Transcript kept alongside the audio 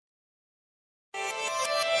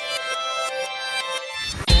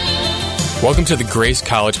Welcome to the Grace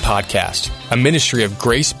College Podcast, a ministry of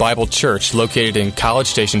Grace Bible Church located in College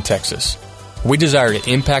Station, Texas. We desire to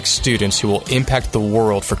impact students who will impact the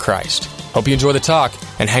world for Christ. Hope you enjoy the talk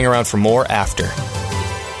and hang around for more after.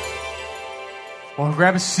 Well,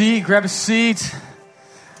 grab a seat.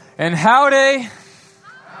 And howdy.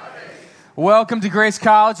 Welcome to Grace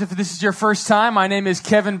College. If this is your first time, my name is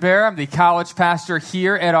Kevin Bear. I'm the college pastor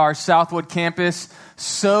here at our Southwood campus.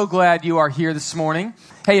 So glad you are here this morning.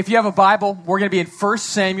 Hey, if you have a Bible, we're going to be in 1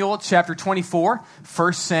 Samuel chapter 24.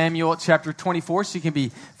 1 Samuel chapter 24, so you can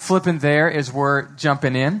be flipping there as we're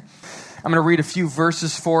jumping in. I'm going to read a few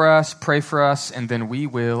verses for us, pray for us, and then we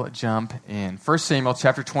will jump in. 1 Samuel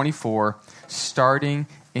chapter 24, starting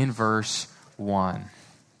in verse 1.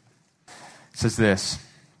 It says this.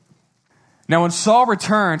 Now when Saul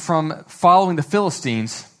returned from following the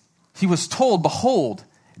Philistines, he was told, "Behold,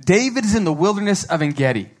 David is in the wilderness of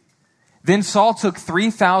En-Gedi." Then Saul took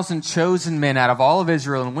 3,000 chosen men out of all of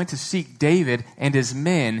Israel and went to seek David and his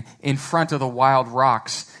men in front of the wild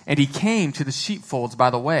rocks. And he came to the sheepfolds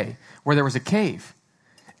by the way, where there was a cave.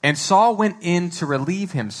 And Saul went in to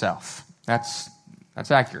relieve himself. That's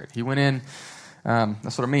accurate. He went in,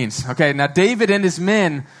 that's what it means. Okay, now David and his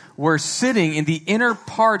men were sitting in the inner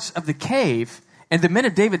parts of the cave. And the men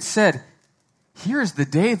of David said, "Here is the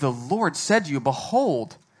day the Lord said to you,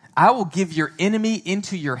 behold, I will give your enemy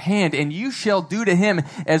into your hand, and you shall do to him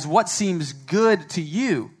as what seems good to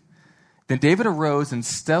you." Then David arose and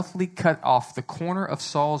stealthily cut off the corner of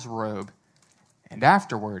Saul's robe. And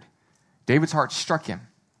afterward, David's heart struck him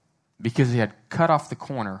because he had cut off the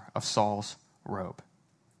corner of Saul's robe.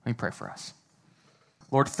 Let me pray for us.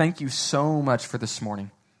 Lord, thank you so much for this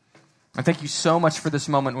morning. And thank you so much for this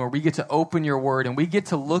moment where we get to open your word and we get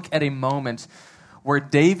to look at a moment where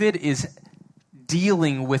David is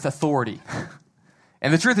dealing with authority.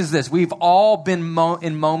 And the truth is this, we've all been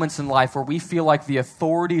in moments in life where we feel like the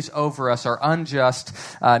authorities over us are unjust,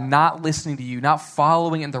 not listening to you, not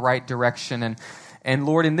following in the right direction. And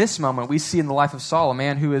Lord, in this moment, we see in the life of Saul, a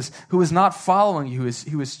man who is not following you,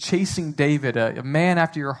 who is chasing David, a man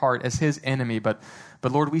after your heart as his enemy. But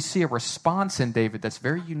Lord, we see a response in David that's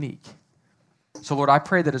very unique. So Lord, I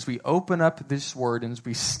pray that as we open up this word and as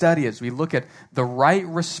we study, as we look at the right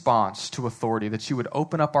response to authority, that you would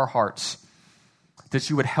open up our hearts, that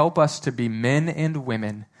you would help us to be men and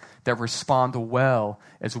women that respond well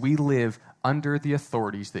as we live under the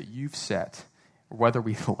authorities that you've set, whether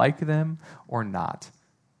we like them or not.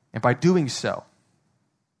 And by doing so,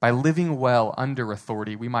 by living well under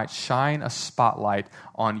authority, we might shine a spotlight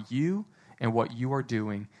on you and what you are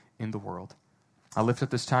doing in the world. I lift up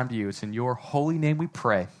this time to you. It's in your holy name we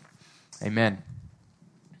pray. Amen.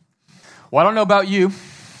 Well, I don't know about you,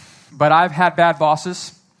 but I've had bad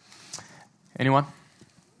bosses. Anyone?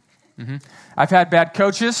 Mm-hmm. I've had bad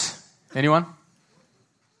coaches. Anyone?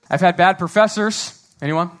 I've had bad professors.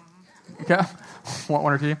 Anyone? Okay.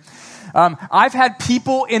 One or two. I've had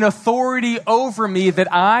people in authority over me that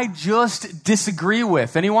I just disagree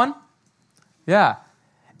with. Anyone? Yeah.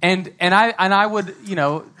 And I would,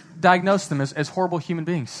 diagnose them as horrible human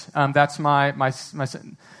beings. That's my,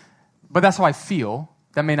 but that's how I feel.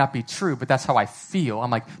 That may not be true, but that's how I feel.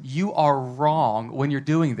 I'm like, you are wrong when you're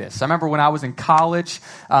doing this. I remember when I was in college,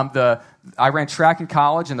 I ran track in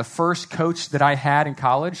college, and the first coach that I had in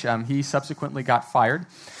college, he subsequently got fired.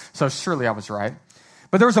 So surely I was right.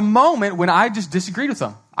 But there was a moment when I just disagreed with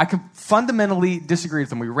him. I fundamentally disagreed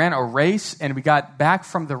with him. We ran a race, and we got back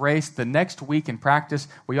from the race the next week in practice.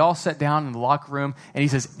 We all sat down in the locker room, and he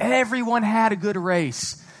says, "Everyone had a good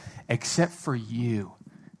race except for you."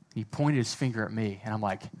 He pointed his finger at me, and I'm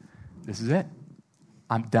like, this is it.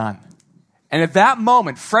 I'm done. And at that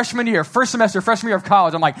moment, freshman year of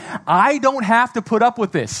college, I'm like, I don't have to put up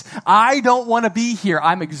with this. I don't want to be here.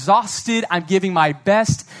 I'm exhausted. I'm giving my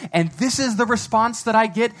best. And this is the response that I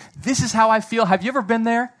get. This is how I feel. Have you ever been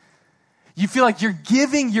there? You feel like you're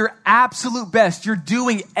giving your absolute best. You're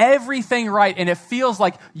doing everything right. And it feels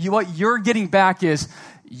like what you're getting back is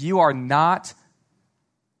you are not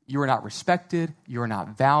respected. You are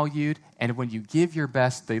not valued. And when you give your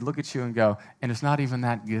best, they look at you and go, and it's not even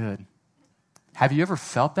that good. Have you ever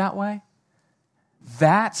felt that way?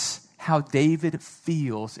 That's how David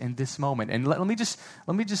feels in this moment. And let me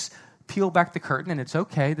just peel back the curtain, and it's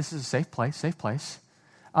okay. This is a safe place.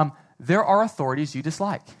 There are authorities you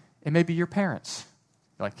dislike. It may be your parents.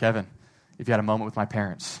 You're like, Kevin, if you had a moment with my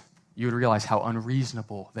parents, you would realize how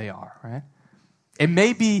unreasonable they are, right? It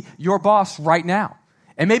may be your boss right now.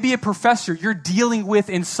 It may be a professor you're dealing with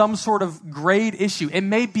in some sort of grade issue. It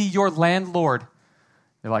may be your landlord.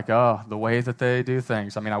 They're like, oh, the way that they do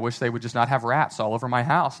things. I mean, I wish they would just not have rats all over my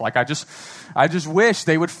house. Like, I just wish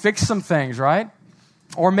they would fix some things, right?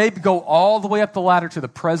 Or maybe go all the way up the ladder to the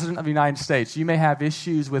President of the United States. You may have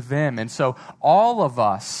issues with them. And so all of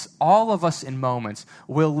us in moments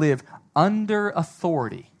will live under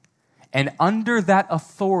authority. And under that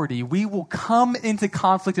authority, we will come into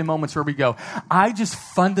conflict in moments where we go, I just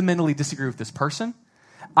fundamentally disagree with this person.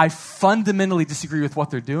 I fundamentally disagree with what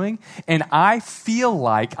they're doing. And I feel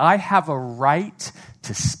like I have a right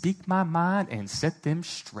to speak my mind and set them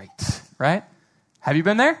straight, right? Have you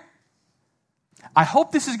been there? I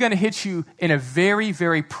hope this is going to hit you in a very,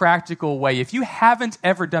 very practical way. If you haven't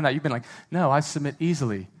ever done that, you've been like, no, I submit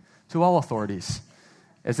easily to all authorities.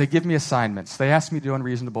 As they give me assignments, they ask me to do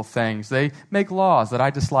unreasonable things, they make laws that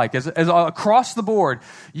I dislike. As across the board,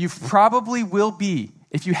 you probably will be,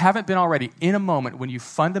 if you haven't been already, in a moment when you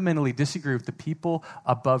fundamentally disagree with the people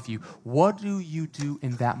above you. What do you do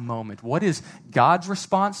in that moment? What is God's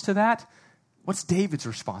response to that? What's David's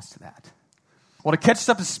response to that? Well, to catch us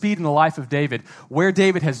up to speed in the life of David, where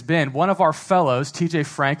David has been, one of our fellows, TJ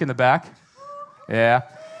Frank in the back,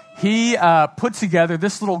 he put together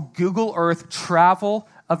this little Google Earth travel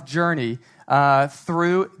of journey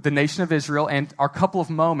through the nation of Israel and our couple of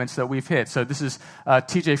moments that we've hit. So this is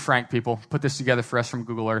TJ Frank, people, put this together for us from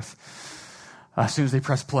Google Earth. As soon as they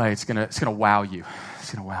press play, it's gonna wow you.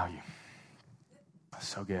 It's gonna wow you.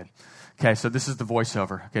 So good. Okay, so this is the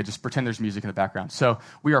voiceover. Okay, just pretend there's music in the background. So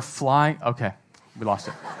we are flying. Okay, we lost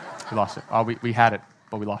it. We lost it. Oh, we had it,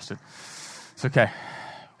 but we lost it. It's okay.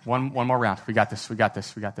 One more round. We got this. We got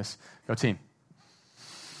this. We got this. Go team.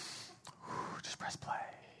 Just press play.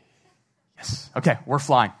 Yes. Okay, we're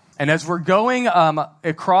flying. And as we're going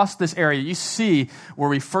across this area, you see where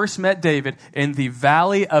we first met David in the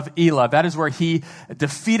valley of Elah. That is where he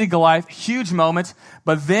defeated Goliath. Huge moment.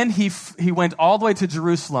 But then he went all the way to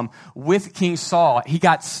Jerusalem with King Saul. He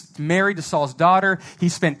got married to Saul's daughter. He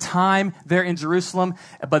spent time there in Jerusalem.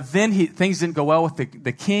 But then things didn't go well with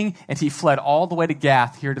the king, and he fled all the way to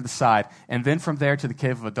Gath here to the side. And then from there to the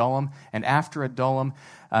cave of Adullam. And after Adullam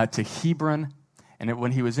to Hebron. And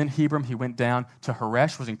when he was in Hebron, he went down to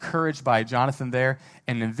Horesh, was encouraged by Jonathan there.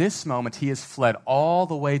 And in this moment, he has fled all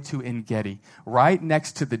the way to En-Gedi, right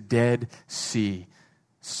next to the Dead Sea,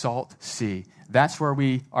 Salt Sea. That's where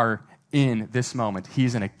we are in this moment.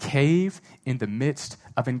 He's in a cave in the midst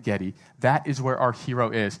of En-Gedi. That is where our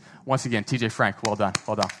hero is. Once again, TJ Frank, well done,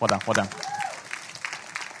 well done, well done, well done.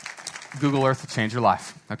 Google Earth will change your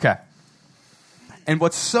life. Okay. And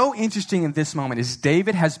what's so interesting in this moment is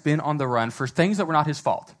David has been on the run for things that were not his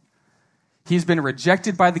fault. He's been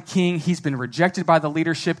rejected by the king. He's been rejected by the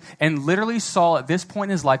leadership. And literally Saul at this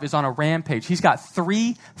point in his life is on a rampage. He's got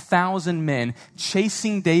 3,000 men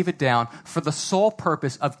chasing David down for the sole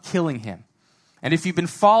purpose of killing him. And if you've been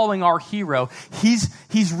following our hero,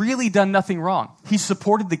 he's really done nothing wrong. He's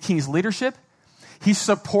supported the king's leadership. He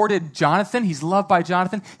supported Jonathan. He's loved by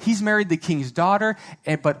Jonathan. He's married the king's daughter.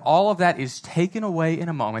 But all of that is taken away in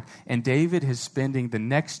a moment. And David is spending the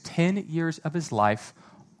next 10 years of his life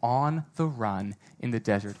on the run in the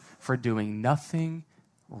desert for doing nothing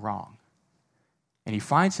wrong. And he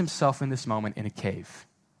finds himself in this moment in a cave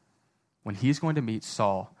when he's going to meet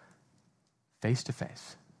Saul face to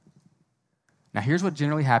face. Now, here's what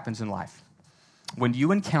generally happens in life. When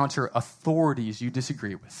you encounter authorities you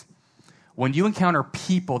disagree with, when you encounter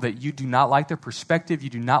people that you do not like their perspective, you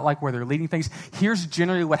do not like where they're leading things, here's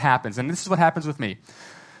generally what happens. And this is what happens with me.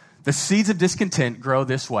 The seeds of discontent grow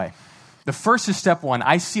this way. The first is step one.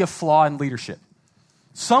 I see a flaw in leadership.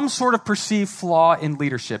 Some sort of perceived flaw in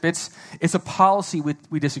leadership. It's a policy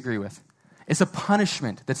we disagree with. It's a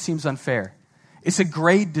punishment that seems unfair. It's a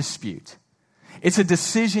grade dispute. It's a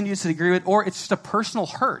decision you disagree with, or it's just a personal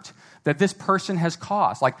hurt that this person has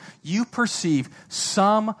caused. Like, you perceive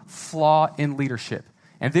some flaw in leadership.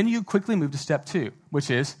 And then you quickly move to step two, which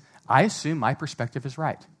is, I assume my perspective is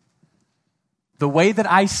right. The way that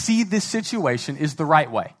I see this situation is the right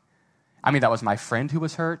way. I mean, that was my friend who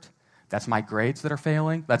was hurt. That's my grades that are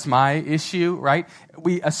failing. That's my issue, right?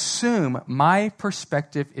 We assume my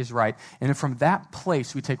perspective is right. And then from that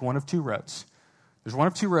place, we take one of two roads. There's one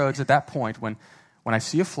of two roads at that point when I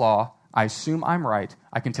see a flaw, I assume I'm right.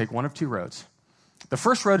 I can take one of two roads. The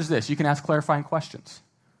first road is this. You can ask clarifying questions.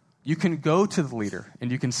 You can go to the leader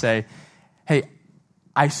and you can say, hey,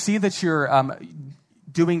 I see that you're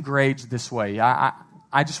doing grades this way.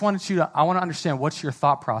 I just wanted I want to understand what your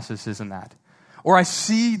thought process is in that. Or I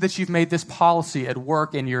see that you've made this policy at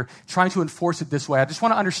work and you're trying to enforce it this way. I just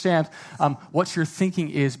want to understand what your thinking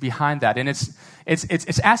is behind that. And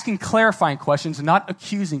it's asking clarifying questions, not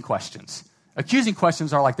accusing questions. Accusing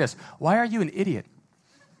questions are like this. Why are you an idiot?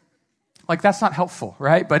 Like, that's not helpful,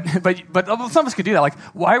 right? But some of us could do that. Like,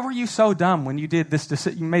 why were you so dumb when you did this?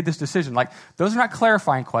 You made this decision. Like, those are not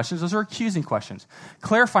clarifying questions. Those are accusing questions.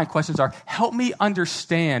 Clarifying questions are, help me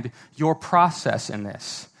understand your process in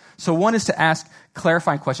this. So one is to ask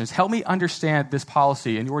clarifying questions. Help me understand this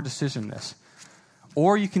policy and your decision in this.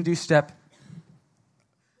 Or you can do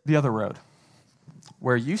the other road,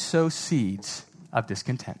 where you sow seeds of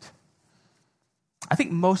discontent. I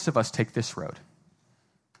think most of us take this road.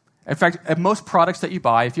 In fact, at most products that you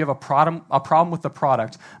buy, if you have a problem with the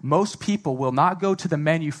product, most people will not go to the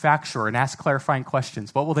manufacturer and ask clarifying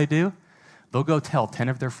questions. What will they do? They'll go tell 10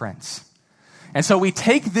 of their friends. And so we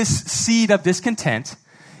take this seed of discontent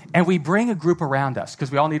and we bring a group around us,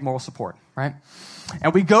 because we all need moral support, right?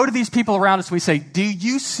 And we go to these people around us and we say, do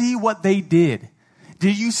you see what they did? Do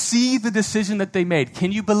you see the decision that they made?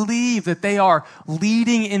 Can you believe that they are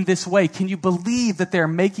leading in this way? Can you believe that they're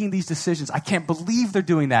making these decisions? I can't believe they're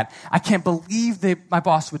doing that. I can't believe my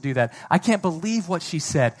boss would do that. I can't believe what she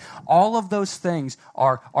said. All of those things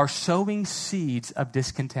are sowing seeds of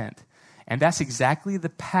discontent. And that's exactly the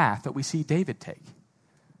path that we see David take.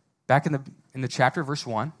 Back in the chapter, verse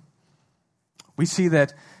 1, we see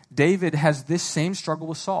that David has this same struggle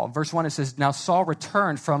with Saul. Verse 1, it says, now Saul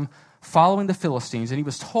returned from following the Philistines, and he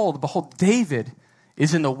was told, behold, David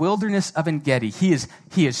is in the wilderness of En-Gedi. He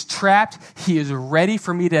is trapped. He is ready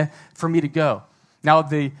for me to go. Now,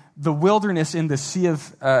 the wilderness in the sea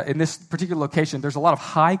of in this particular location, there's a lot of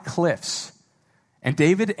high cliffs, and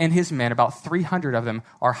David and his men, about 300 of them,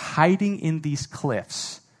 are hiding in these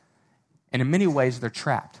cliffs, and in many ways they're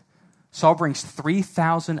trapped. Saul brings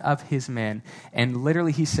 3,000 of his men, and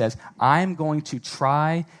literally he says, I'm going to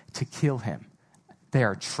try to kill him. They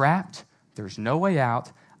are trapped. There's no way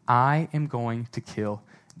out. I am going to kill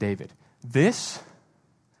David. This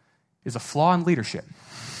is a flaw in leadership.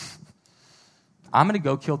 I'm going to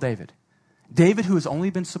go kill David. David, who has only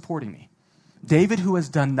been supporting me. David, who has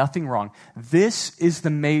done nothing wrong. This is the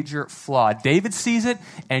major flaw. David sees it,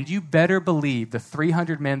 and you better believe the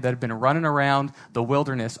 300 men that have been running around the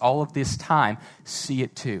wilderness all of this time see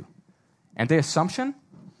it too. And the assumption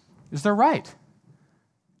is they're right.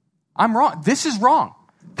 I'm wrong. This is wrong.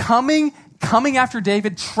 Coming after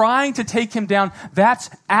David, trying to take him down, that's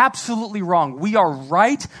absolutely wrong. We are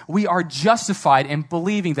right. We are justified in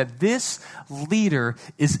believing that this leader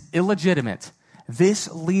is illegitimate. This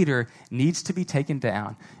leader needs to be taken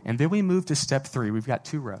down. And then we move to step 3. We've got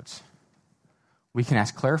 2 roads. We can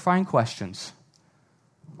ask clarifying questions,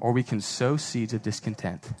 or we can sow seeds of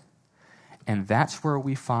discontent. And that's where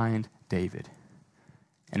we find David.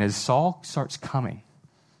 And as Saul starts coming,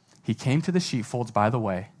 he came to the sheepfolds by the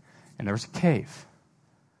way, and there was a cave.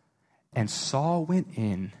 And Saul went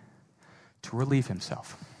in to relieve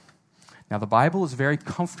himself. Now, the Bible is very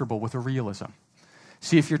comfortable with a realism.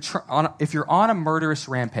 See, if you're on a murderous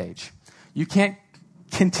rampage, you can't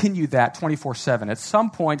continue that 24/7. At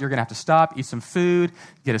some point, you're going to have to stop, eat some food,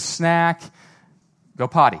 get a snack, go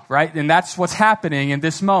potty, right? And that's what's happening in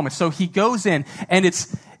this moment. So he goes in, and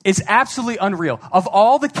it's absolutely unreal. Of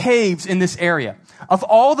all the caves in this area, of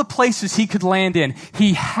all the places he could land in,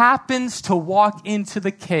 he happens to walk into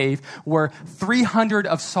the cave where 300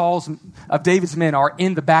 of David's men are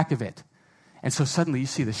in the back of it. And so suddenly you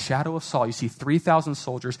see the shadow of Saul. You see 3,000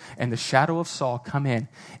 soldiers and the shadow of Saul come in.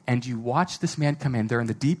 And you watch this man come in. They're in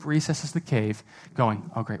the deep recesses of the cave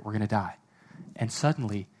going, oh great, we're going to die. And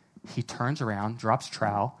suddenly he turns around, drops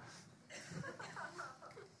trowel.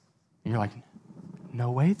 And you're like,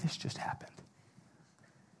 no way this just happened.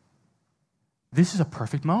 This is a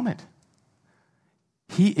perfect moment.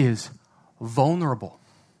 He is vulnerable.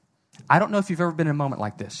 I don't know if you've ever been in a moment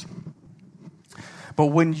like this. But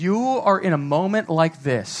when you are in a moment like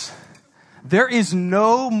this, there is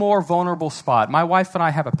no more vulnerable spot. My wife and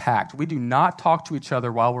I have a pact. We do not talk to each other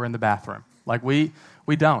while we're in the bathroom. Like we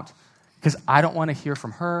don't. Because I don't want to hear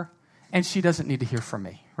from her, and she doesn't need to hear from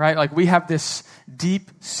me, right? Like we have this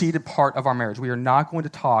deep-seated part of our marriage. We are not going to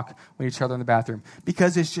talk with each other in the bathroom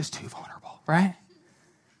because it's just too vulnerable, right?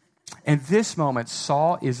 In this moment,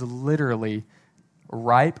 Saul is literally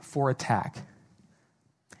ripe for attack.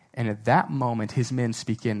 And at that moment, his men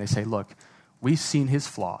speak in. They say, look, we've seen his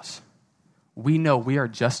flaws. We know we are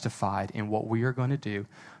justified in what we are going to do.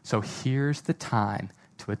 So here's the time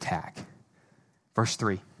to attack. Verse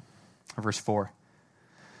 4.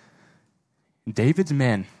 David's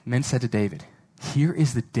men said to David, here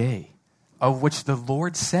is the day of which the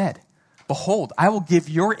Lord said, behold, I will give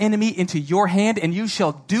your enemy into your hand, and you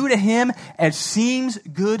shall do to him as seems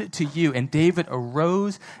good to you. And David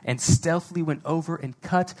arose and stealthily went over and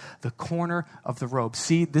cut the corner of the robe.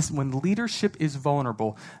 See, this when leadership is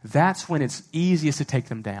vulnerable, that's when it's easiest to take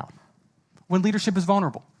them down. when leadership is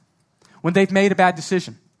vulnerable, when they've made a bad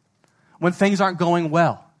decision, when things aren't going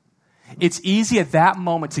well. It's easy at that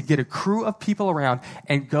moment to get a crew of people around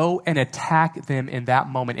and go and attack them in that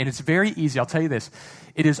moment. And it's very easy. I'll tell you this.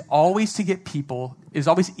 It is always easy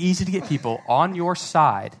to get people on your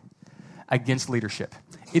side against leadership.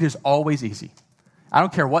 It is always easy. I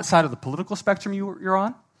don't care what side of the political spectrum you're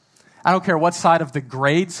on. I don't care what side of the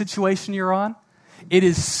grade situation you're on. It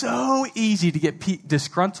is so easy to get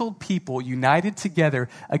disgruntled people united together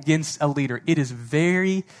against a leader. It is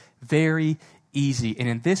very, very easy. And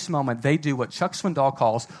in this moment, they do what Chuck Swindoll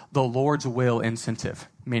calls the Lord's will incentive.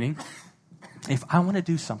 Meaning, if I want to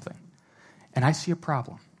do something and I see a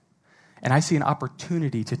problem and I see an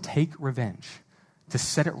opportunity to take revenge, to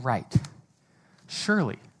set it right,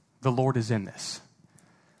 surely the Lord is in this.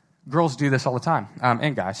 Girls do this all the time,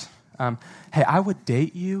 and guys. Hey, I would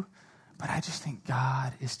date you, but I just think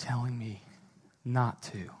God is telling me not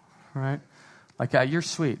to, right? Like, you're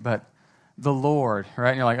sweet, but the Lord, right?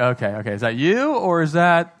 And you're like, okay, is that you or is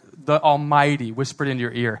that the Almighty whispered into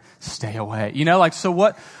your ear? Stay away. Like,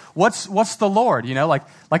 so what's the Lord?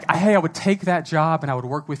 Like, hey, I would take that job and I would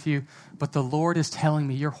work with you, but the Lord is telling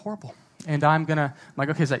me you're horrible. And I'm like,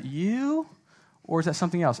 okay, is that you or is that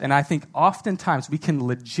something else? And I think oftentimes we can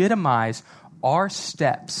legitimize our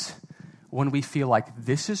steps when we feel like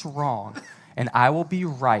this is wrong and I will be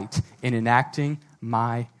right in enacting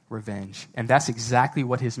my revenge. And that's exactly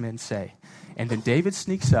what his men say. And then David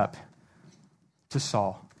sneaks up to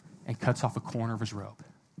Saul and cuts off a corner of his robe.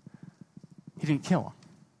 He didn't kill him.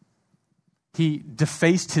 He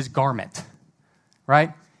defaced his garment,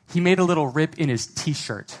 right? He made a little rip in his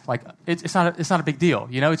T-shirt. Like, it's not a big deal.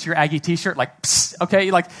 It's your Aggie T-shirt. Like, psst,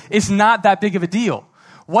 okay? Like, it's not that big of a deal.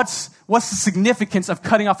 What's the significance of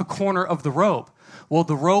cutting off a corner of the robe? Well,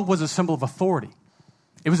 the robe was a symbol of authority.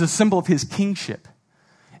 It was a symbol of his kingship.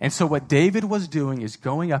 And so what David was doing is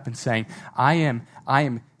going up and saying, I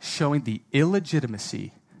am showing the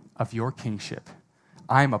illegitimacy of your kingship.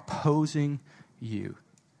 I am opposing you.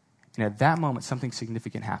 And at that moment, something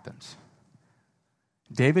significant happens.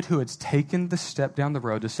 David, who had taken the step down the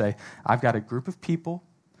road to say, I've got a group of people,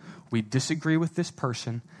 we disagree with this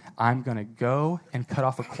person, I'm going to go and cut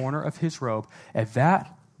off a corner of his robe. At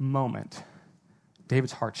that moment,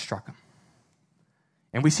 David's heart struck him.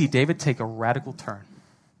 And we see David take a radical turn.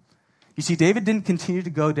 You see, David didn't continue to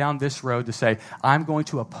go down this road to say, I'm going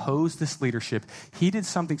to oppose this leadership. He did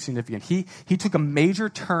something significant. He took a major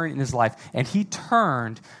turn in his life, and he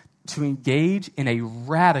turned to engage in a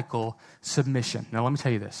radical submission. Now, let me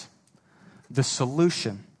tell you this. The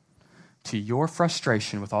solution to your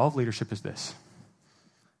frustration with all of leadership is this: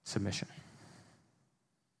 submission.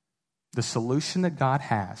 The solution that God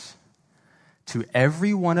has to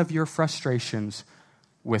every one of your frustrations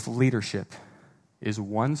with leadership is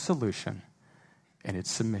one solution, and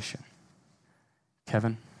it's submission.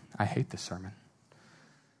 Kevin, I hate this sermon.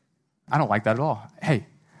 I don't like that at all. Hey,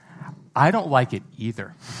 I don't like it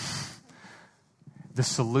either. The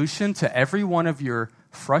solution to every one of your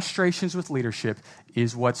frustrations with leadership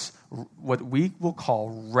is what we will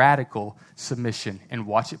call radical submission. And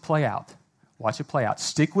watch it play out. Watch it play out.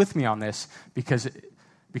 Stick with me on this because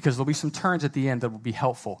there'll be some turns at the end that will be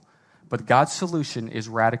helpful. But God's solution is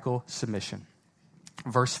radical submission.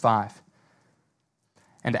 Verse 5.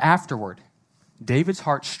 And afterward, David's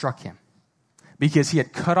heart struck him because he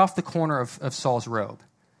had cut off the corner of Saul's robe.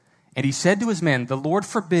 And he said to his men, the Lord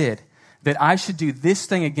forbid that I should do this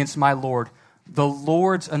thing against my Lord, the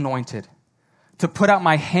Lord's anointed, to put out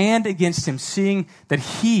my hand against him, seeing that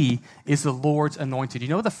he is the Lord's anointed. You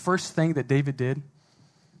know the first thing that David did?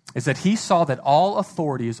 Is that he saw that all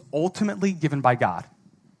authority is ultimately given by God.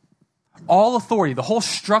 All authority, the whole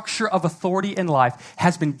structure of authority in life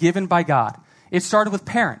has been given by God. It started with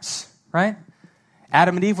parents, right?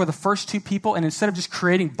 Adam and Eve were the first two people, and instead of just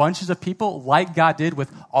creating bunches of people like God did with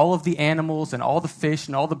all of the animals and all the fish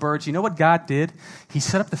and all the birds, you know what God did? He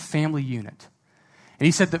set up the family unit. And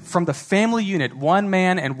he said that from the family unit, one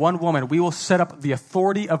man and one woman, we will set up the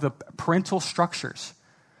authority of the parental structures.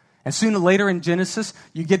 And sooner or later in Genesis,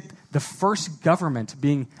 you get the first government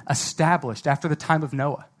being established after the time of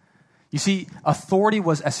Noah. You see, authority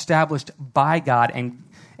was established by God,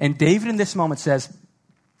 and David in this moment says,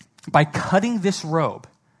 by cutting this robe,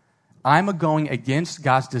 I'm going against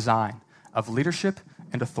God's design of leadership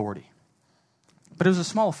and authority. But it was a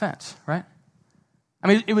small offense, right? I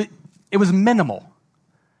mean, it was minimal.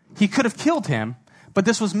 He could have killed him, but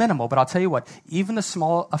this was minimal. But I'll tell you what, even the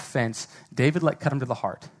small offense, David let cut him to the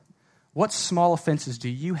heart. What small offenses do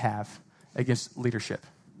you have against leadership?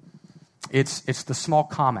 It's the small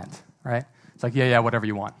comment, right? It's like, yeah, whatever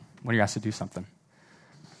you want when you're asked to do something.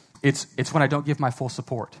 It's when I don't give my full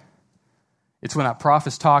support. It's when that prof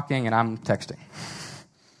is talking and I'm texting.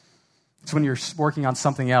 It's when you're working on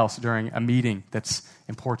something else during a meeting that's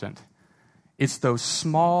important. It's those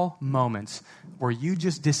small moments where you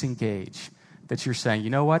just disengage that you're saying,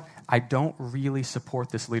 you know what? I don't really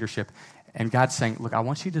support this leadership. And God's saying, look, I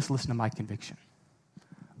want you to just listen to my conviction.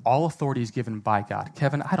 All authority is given by God.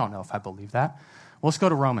 Kevin, I don't know if I believe that. Well, let's go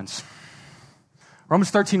to Romans.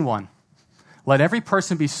 Romans 13:1. Let every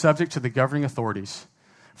person be subject to the governing authorities,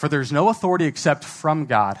 for there's no authority except from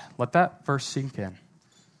God. Let that verse sink in.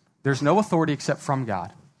 There's no authority except from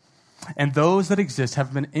God. And those that exist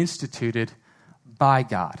have been instituted by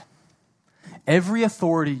God. Every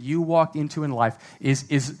authority you walk into in life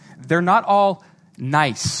they're not all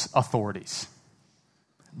nice authorities.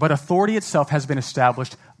 But authority itself has been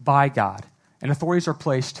established by God. And authorities are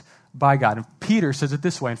placed by God. And Peter says it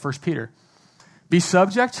this way in 1 Peter. Be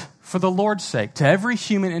subject for the Lord's sake to every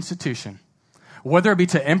human institution, whether it be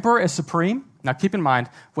to emperor as supreme. Now keep in mind,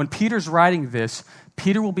 when Peter's writing this,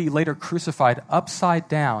 Peter will be later crucified upside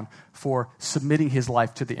down for submitting his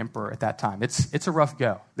life to the emperor at that time. It's a rough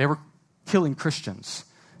go. They were killing Christians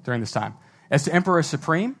during this time. As to emperor as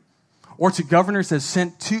supreme, or to governors as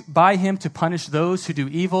sent by him to punish those who do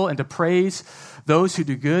evil and to praise those who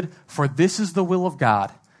do good. For this is the will of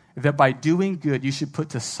God, that by doing good you should put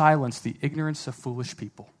to silence the ignorance of foolish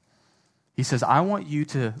people. He says, I want you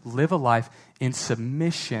to live a life in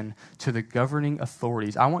submission to the governing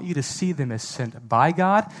authorities. I want you to see them as sent by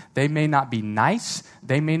God. They may not be nice.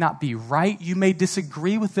 They may not be right. You may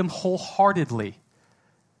disagree with them wholeheartedly.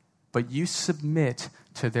 But you submit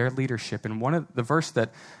to their leadership. And one of the verse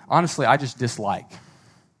that, honestly, I just dislike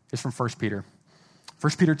is from 1 Peter.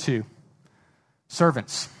 1 Peter 2.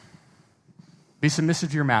 Servants, be submissive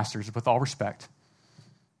to your masters with all respect,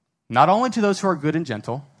 not only to those who are good and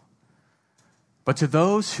gentle, but to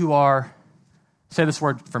those who are, say this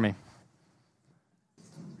word for me,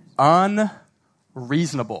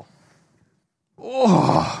 unreasonable.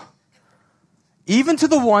 Oh, even to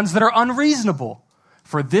the ones that are unreasonable.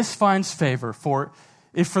 For this finds favor,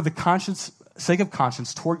 if for the sake of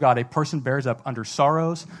conscience toward God, a person bears up under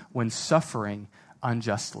sorrows when suffering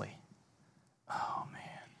unjustly. Oh, man.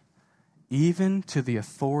 Even to the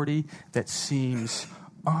authority that seems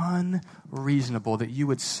unreasonable, that you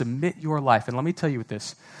would submit your life. And let me tell you with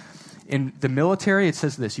this. In the military, it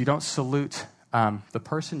says this. You don't salute the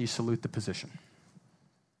person, you salute the position.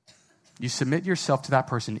 You submit yourself to that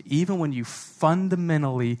person even when you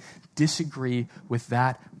fundamentally disagree with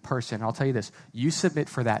that person. I'll tell you this. You submit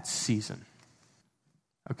for that season.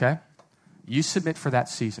 Okay? You submit for that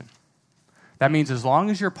season. That means as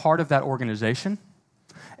long as you're part of that organization,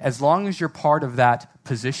 as long as you're part of that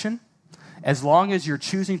position, as long as you're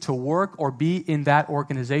choosing to work or be in that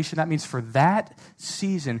organization, that means for that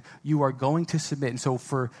season, you are going to submit. And so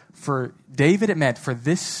for David, it meant for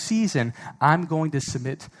this season, I'm going to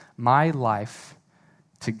submit my life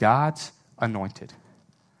to God's anointed,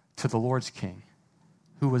 to the Lord's king,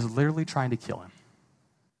 who was literally trying to kill him.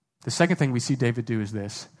 The second thing we see David do is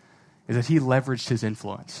that he leveraged his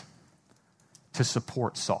influence to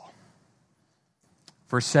support Saul.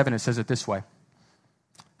 Verse 7, it says it this way.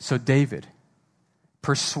 So David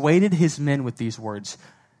persuaded his men with these words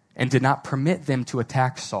and did not permit them to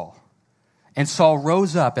attack Saul. And Saul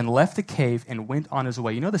rose up and left the cave and went on his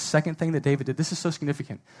way. You know the second thing that David did? This is so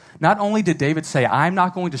significant. Not only did David say, I'm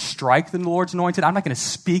not going to strike the Lord's anointed. I'm not going to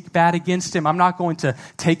speak bad against him. I'm not going to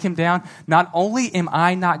take him down. Not only am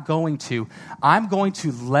I not going to, I'm going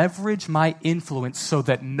to leverage my influence so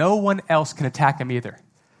that no one else can attack him either.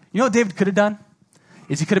 You know what David could have done?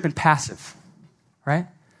 Is he could have been passive, right?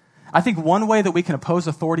 I think one way that we can oppose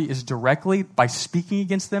authority is directly by speaking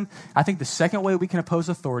against them. I think the second way we can oppose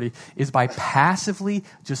authority is by passively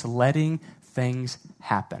just letting things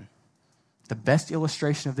happen. The best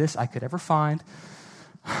illustration of this I could ever find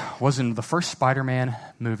was in the first Spider-Man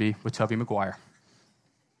movie with Tobey Maguire.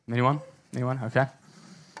 Anyone? Okay.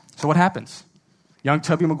 So what happens? Young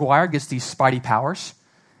Tobey Maguire gets these Spidey powers,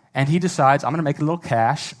 and he decides, I'm going to make a little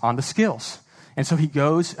cash on the skills. And so he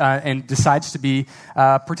goes and decides to be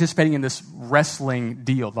participating in this wrestling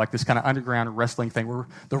deal, like this kind of underground wrestling thing where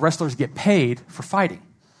the wrestlers get paid for fighting.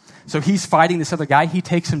 So he's fighting this other guy. He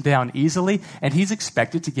takes him down easily, and he's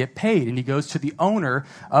expected to get paid. And he goes to the owner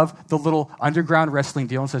of the little underground wrestling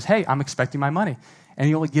deal and says, hey, I'm expecting my money. And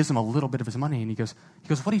he only gives him a little bit of his money. And he goes,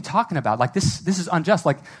 what are you talking about? Like, this is unjust.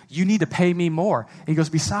 Like, you need to pay me more. And he goes,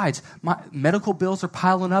 besides, my medical bills are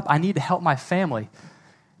piling up. I need to help my family.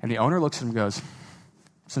 And the owner looks at him and goes,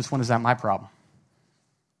 since when is that my problem?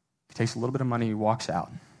 He takes a little bit of money, he walks out.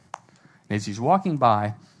 And as he's walking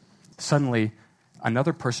by, suddenly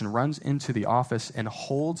another person runs into the office and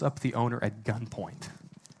holds up the owner at gunpoint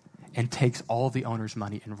and takes all the owner's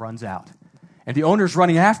money and runs out. And the owner's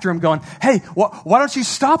running after him going, hey, why don't you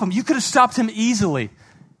stop him? You could have stopped him easily.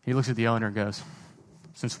 He looks at the owner and goes,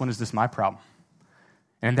 since when is this my problem?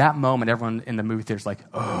 And in that moment, everyone in the movie theater is like,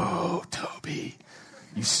 oh, Toby,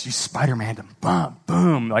 you Spider-Man'd him. Boom,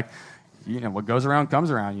 boom. Like, what goes around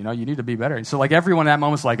comes around. You need to be better. And so like everyone in that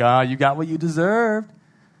moment's like, you got what you deserved.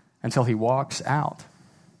 Until he walks out.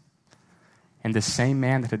 And the same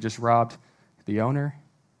man that had just robbed the owner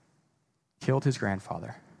killed his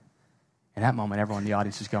grandfather. In that moment, everyone in the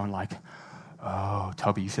audience is going like, oh,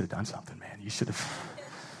 Toby, you should have done something, man. You should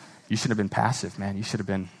have been passive, man. You should have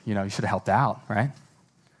been, you should have helped out, right?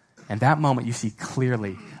 And that moment, you see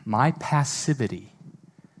clearly my passivity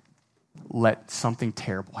let something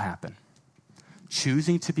terrible happen.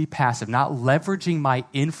 Choosing to be passive, not leveraging my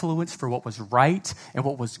influence for what was right and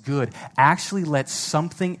what was good, actually let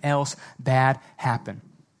something else bad happen.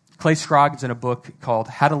 Clay Scroggins, in a book called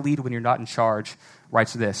How to Lead When You're Not in Charge,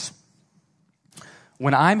 writes this.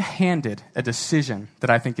 When I'm handed a decision that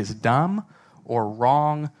I think is dumb or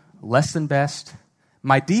wrong, less than best,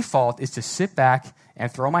 my default is to sit back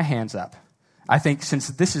and throw my hands up. I think since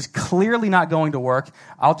this is clearly not going to work,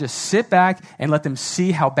 I'll just sit back and let them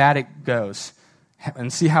see how bad it goes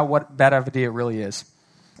and see what bad of an idea it really is.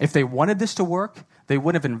 If they wanted this to work, they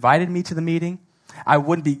wouldn't have invited me to the meeting. I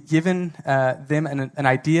wouldn't be giving them an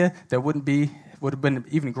idea that would have been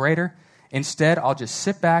even greater. Instead, I'll just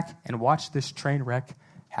sit back and watch this train wreck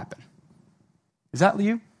happen. Is that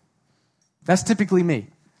you? That's typically me.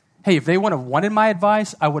 Hey, if they would have wanted my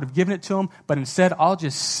advice, I would have given it to them, but instead, I'll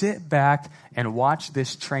just sit back and watch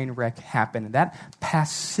this train wreck happen. And that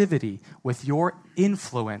passivity with your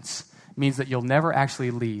influence means that you'll never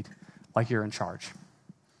actually lead like you're in charge.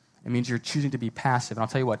 It means you're choosing to be passive. And I'll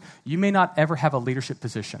tell you what, you may not ever have a leadership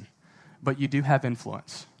position, but you do have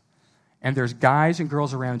influence. And there's guys and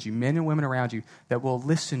girls around you, men and women around you, that will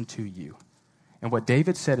listen to you. And what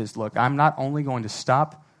David said is, look, I'm not only going to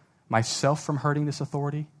stop myself from hurting this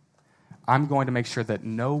authority, I'm going to make sure that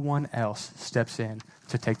no one else steps in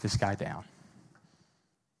to take this guy down.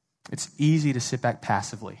 It's easy to sit back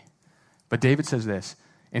passively. But David says this,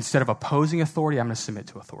 instead of opposing authority, I'm going to submit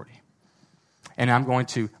to authority. And I'm going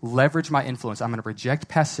to leverage my influence. I'm going to reject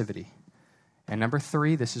passivity. And number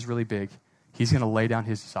 3, this is really big, he's going to lay down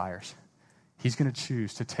his desires. He's going to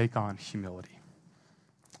choose to take on humility.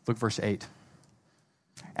 Look, verse 8.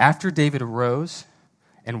 After David arose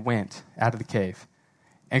and went out of the cave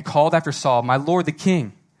and called after Saul, my lord the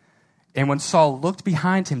king. And when Saul looked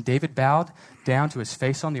behind him, David bowed down to his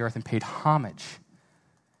face on the earth and paid homage.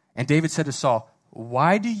 And David said to Saul,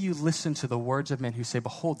 why do you listen to the words of men who say,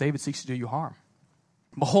 behold, David seeks to do you harm?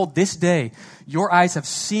 Behold, this day your eyes have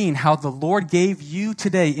seen how the Lord gave you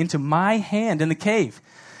today into my hand in the cave.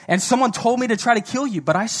 And someone told me to try to kill you,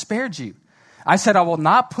 but I spared you. I said, I will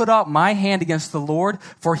not put up my hand against the Lord,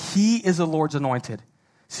 for he is the Lord's anointed.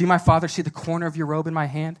 See, my father, see the corner of your robe in my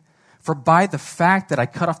hand? For by the fact that I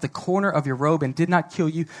cut off the corner of your robe and did not kill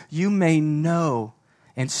you, you may know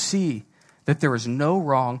and see that there is no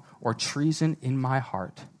wrong or treason in my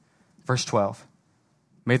heart. Verse 12,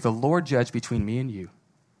 may the Lord judge between me and you.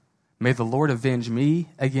 May the Lord avenge me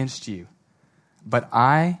against you. But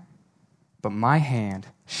my hand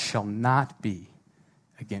shall not be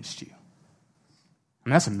against you. I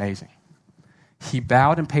mean, that's amazing. He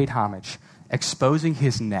bowed and paid homage, exposing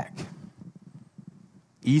his neck.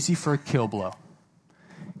 Easy for a kill blow.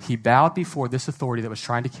 He bowed before this authority that was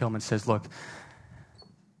trying to kill him and says, look,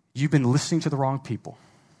 you've been listening to the wrong people.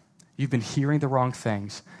 You've been hearing the wrong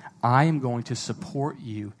things. I am going to support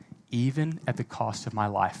you even at the cost of my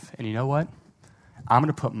life. And you know what? I'm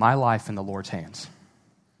going to put my life in the Lord's hands.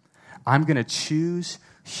 I'm going to choose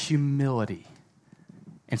humility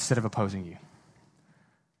instead of opposing you.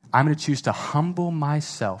 I'm going to choose to humble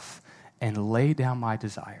myself and lay down my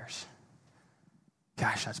desires.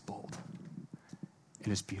 Gosh, that's bold. It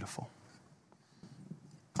is beautiful.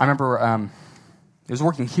 I remember I was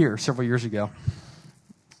working here several years ago,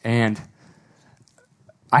 and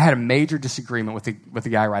I had a major disagreement with the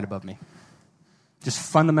guy right above me. Just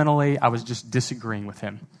fundamentally, I was just disagreeing with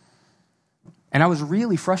him. And I was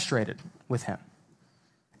really frustrated with him.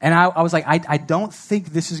 And I was like, I don't think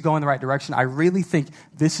this is going the right direction. I really think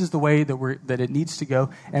this is the way that it needs to go.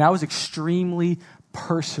 And I was extremely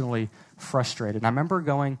personally frustrated. And I remember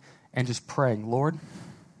going and just praying, Lord,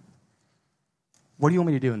 what do you want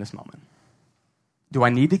me to do in this moment? Do I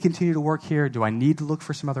need to continue to work here? Do I need to look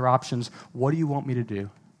for some other options? What do you want me to do?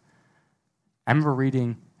 I remember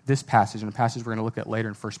reading this passage, and a passage we're going to look at later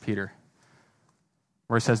in 1 Peter,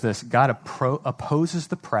 where it says this: God opposes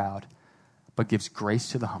the proud, but gives grace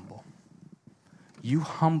to the humble. You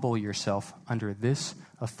humble yourself under this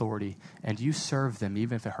authority, and you serve them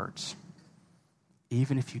even if it hurts,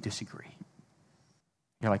 even if you disagree.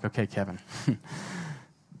 You're like, okay, Kevin,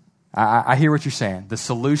 I hear what you're saying. The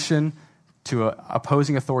solution to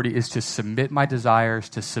opposing authority is to submit my desires,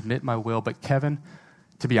 to submit my will. But Kevin,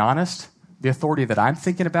 to be honest, the authority that I'm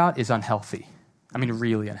thinking about is unhealthy. I mean,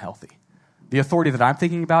 really unhealthy. The authority that I'm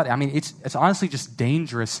thinking about, I mean, it's honestly just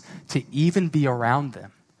dangerous to even be around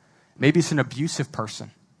them. Maybe it's an abusive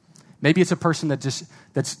person. Maybe it's a person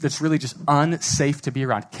that's really just unsafe to be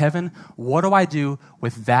around. Kevin, what do I do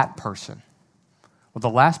with that person? Well, the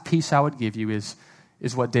last piece I would give you is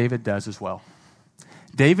what David does as well.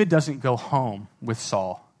 David doesn't go home with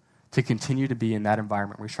Saul to continue to be in that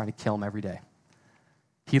environment where he's trying to kill him every day.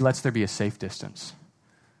 He lets there be a safe distance.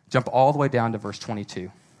 Jump all the way down to verse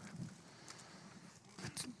 22.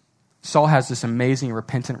 Saul has this amazing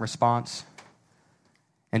repentant response.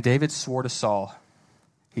 And David swore to Saul,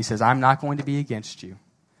 he says, I'm not going to be against you.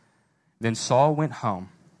 Then Saul went home,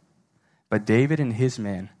 but David and his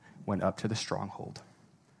men went up to the stronghold.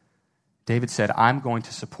 David said, I'm going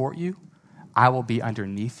to support you. I will be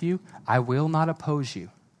underneath you. I will not oppose you.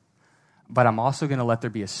 But I'm also going to let there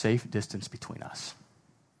be a safe distance between us.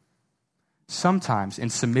 Sometimes in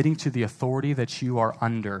submitting to the authority that you are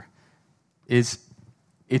under,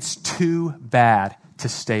 it's too bad to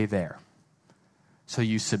stay there. So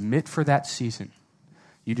you submit for that season.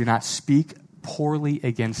 You do not speak poorly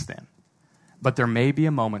against them. But there may be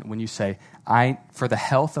a moment when you say, for the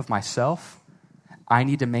health of myself, I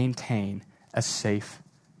need to maintain a safe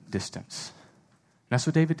distance. And that's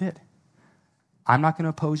what David did. I'm not going to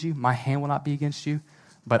oppose you. My hand will not be against you,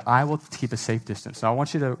 but I will keep a safe distance. Now, I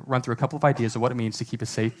want you to run through a couple of ideas of what it means to keep a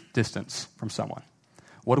safe distance from someone.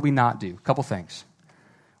 What do we not do? A couple things.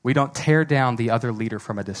 We don't tear down the other leader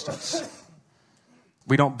from a distance.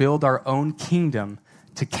 We don't build our own kingdom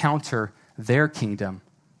to counter their kingdom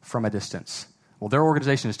from a distance. Well, their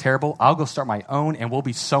organization is terrible. I'll go start my own and we'll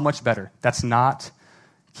be so much better. That's not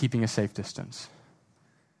keeping a safe distance.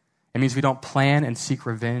 It means we don't plan and seek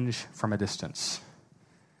revenge from a distance.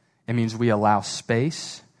 It means we allow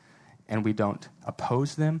space and we don't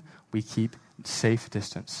oppose them. We keep safe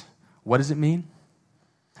distance. What does it mean?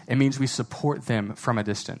 It means we support them from a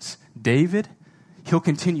distance. David, he'll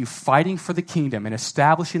continue fighting for the kingdom and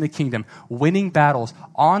establishing the kingdom, winning battles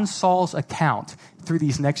on Saul's account through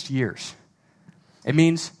these next years. It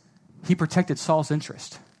means he protected Saul's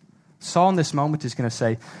interest. Saul in this moment is going to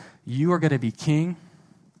say, you are going to be king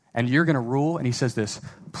and you're going to rule. And he says this,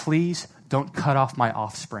 please don't cut off my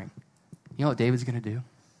offspring. You know what David's going to do?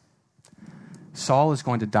 Saul is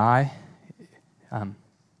going to die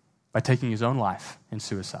by taking his own life in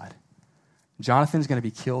suicide. Jonathan's going to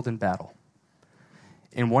be killed in battle.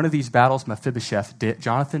 In one of these battles, Mephibosheth,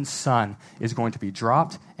 Jonathan's son, is going to be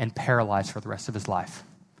dropped and paralyzed for the rest of his life.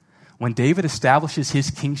 When David establishes his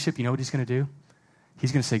kingship, you know what he's going to do?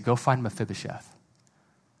 He's going to say, go find Mephibosheth,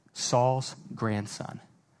 Saul's grandson.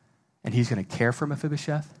 And he's going to care for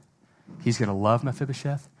Mephibosheth. He's going to love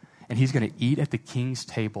Mephibosheth. And he's going to eat at the king's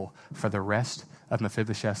table for the rest of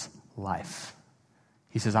Mephibosheth's life.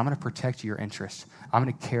 He says, I'm going to protect your interests. I'm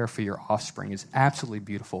going to care for your offspring. It's absolutely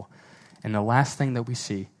beautiful. And the last thing that we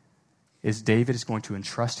see is David is going to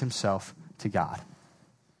entrust himself to God.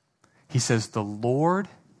 He says, the Lord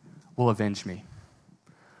will avenge me.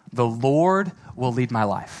 The Lord will lead my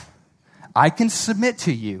life. I can submit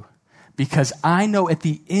to you because I know at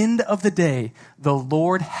the end of the day, the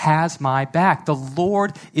Lord has my back. The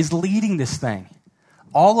Lord is leading this thing.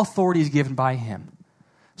 All authority is given by him.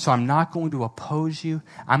 So I'm not going to oppose you.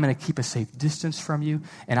 I'm going to keep a safe distance from you,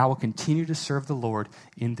 and I will continue to serve the Lord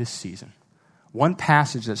in this season. One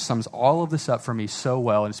passage that sums all of this up for me so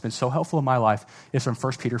well, and it's been so helpful in my life, is from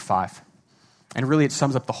 1 Peter 5. And really it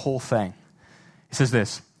sums up the whole thing. It says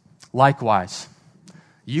this, likewise,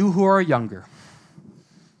 you who are younger,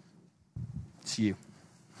 it's you.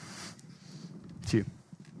 It's you.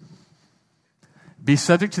 Be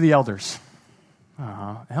subject to the elders.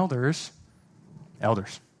 Elders.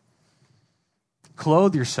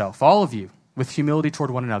 Clothe yourself, all of you, with humility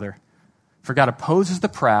toward one another. For God opposes the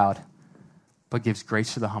proud, but gives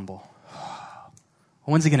grace to the humble.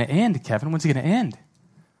 When's it going to end, Kevin? When's it going to end?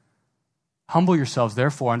 Humble yourselves,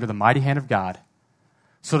 therefore, under the mighty hand of God,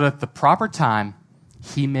 so that at the proper time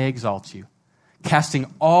he may exalt you, casting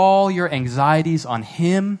all your anxieties on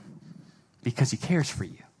him because he cares for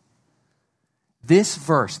you. This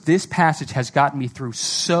verse, this passage has gotten me through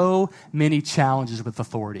so many challenges with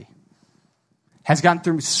authority. Has gotten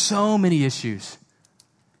through so many issues.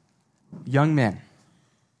 Young men,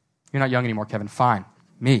 You're not young anymore, Kevin. Fine.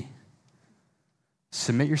 Me.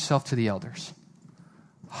 Submit yourself to the elders.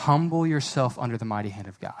 Humble yourself under the mighty hand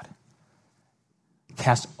of God.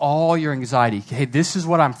 Cast all your anxiety. Hey, this is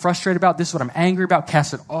what I'm frustrated about. This is what I'm angry about.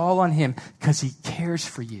 Cast it all on him because he cares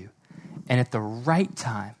for you. And at the right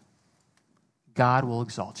time, God will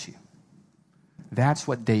exalt you. That's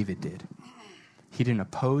what David did. He didn't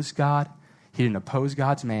oppose God. He didn't oppose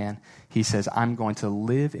God's man. He says, I'm going to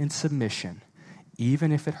live in submission,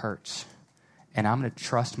 even if it hurts. And I'm going to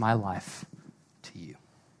trust my life to you.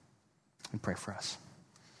 And pray for us.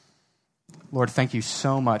 Lord, thank you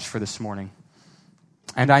so much for this morning.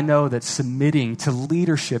 And I know that submitting to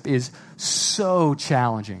leadership is so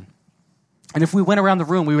challenging. And if we went around the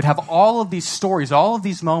room, we would have all of these stories, all of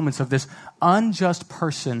these moments of this unjust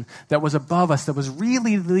person that was above us, that was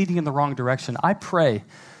really leading in the wrong direction. I pray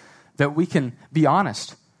that we can be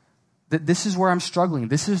honest, that this is where I'm struggling.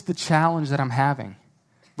 This is the challenge that I'm having.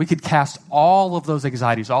 We could cast all of those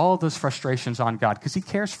anxieties, all of those frustrations on God because he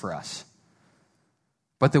cares for us.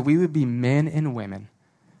 But that we would be men and women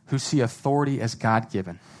who see authority as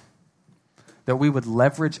God-given. That we would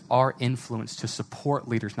leverage our influence to support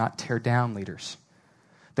leaders, not tear down leaders.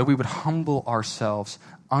 That we would humble ourselves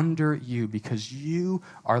under you because you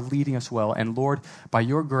are leading us well. And Lord, by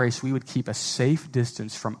your grace, we would keep a safe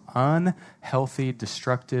distance from unhealthy,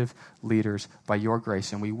 destructive leaders by your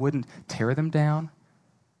grace. And we wouldn't tear them down,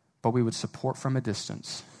 but we would support from a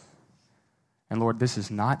distance. And Lord, this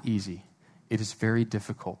is not easy. It is very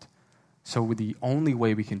difficult. So the only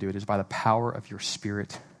way we can do it is by the power of your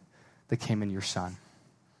Spirit that came in your Son.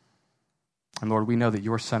 And Lord, we know that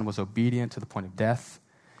your Son was obedient to the point of death,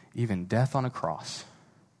 even death on a cross.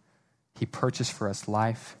 He purchased for us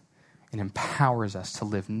life and empowers us to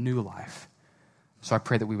live new life. So I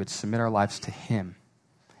pray that we would submit our lives to him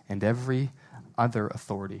and every other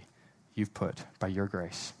authority you've put by your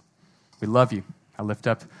grace. We love you. I lift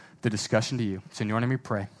up the discussion to you. It's in your name we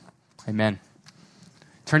pray. Amen.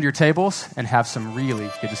 Turn to your tables and have some really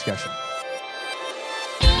good discussion.